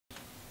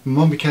My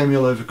mum became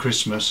ill over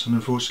Christmas and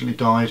unfortunately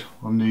died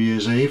on New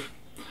Year's Eve.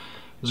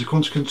 As a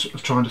consequence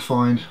of trying to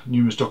find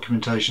numerous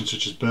documentation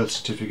such as birth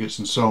certificates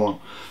and so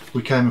on,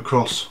 we came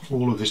across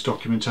all of this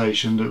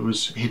documentation that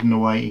was hidden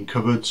away in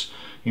cupboards,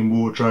 in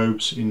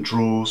wardrobes, in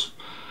drawers.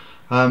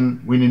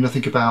 We knew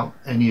nothing about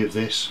any of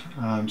this,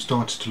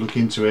 started to look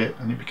into it,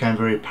 and it became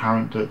very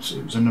apparent that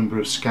it was a number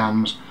of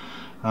scams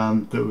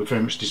that were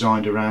very much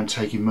designed around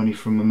taking money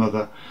from my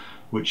mother,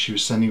 which she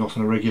was sending off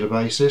on a regular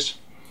basis.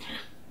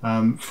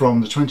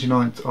 From the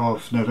 29th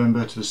of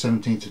November to the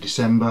 17th of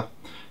December,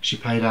 she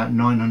paid out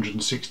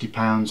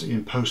 £960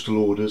 in postal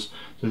orders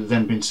that had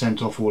then been sent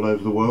off all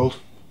over the world.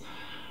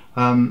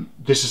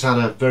 This has had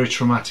a very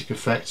traumatic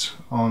effect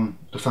on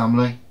the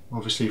family,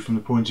 obviously from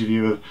the point of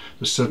view of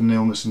the sudden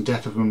illness and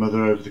death of my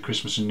mother over the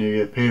Christmas and New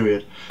Year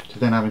period, to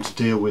then having to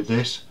deal with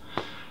this.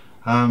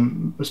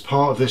 As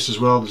part of this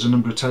as well, there's a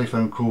number of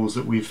telephone calls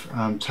that we've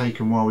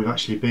taken while we've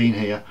actually been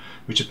here,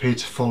 which appear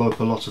to follow up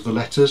a lot of the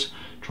letters,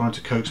 trying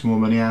to coax more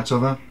money out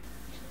of her.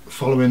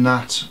 Following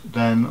that,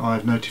 then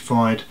I've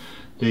notified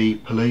the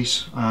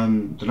police,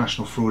 the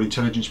National Fraud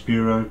Intelligence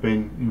Bureau have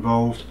been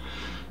involved.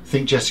 I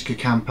think Jessica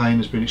campaign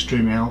has been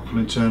extremely helpful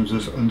in terms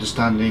of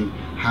understanding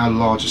how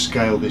large a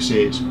scale this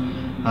is.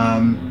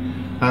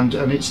 And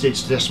it's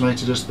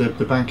decimated us.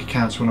 The bank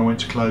accounts, when I went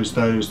to close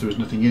those, there was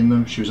nothing in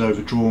them. She was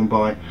overdrawn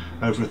by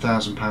over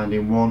 £1,000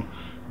 in one,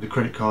 the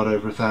credit card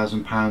over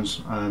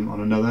 £1,000 on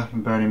another,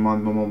 and bearing in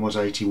mind my mum was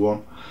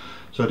 81,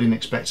 so I didn't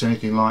expect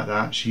anything like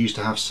that. She used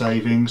to have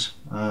savings,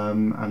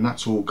 and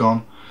that's all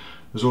gone.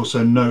 There's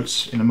also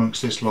notes in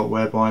amongst this lot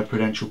whereby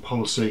prudential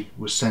policy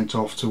was sent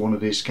off to one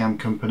of these scam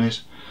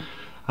companies,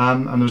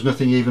 and there was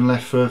nothing even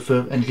left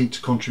for anything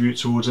to contribute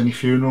towards any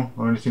funeral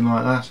or anything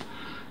like that.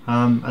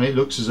 And it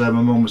looks as though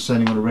my mum was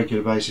sending on a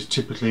regular basis,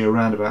 typically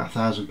around about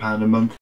 £1,000 a month.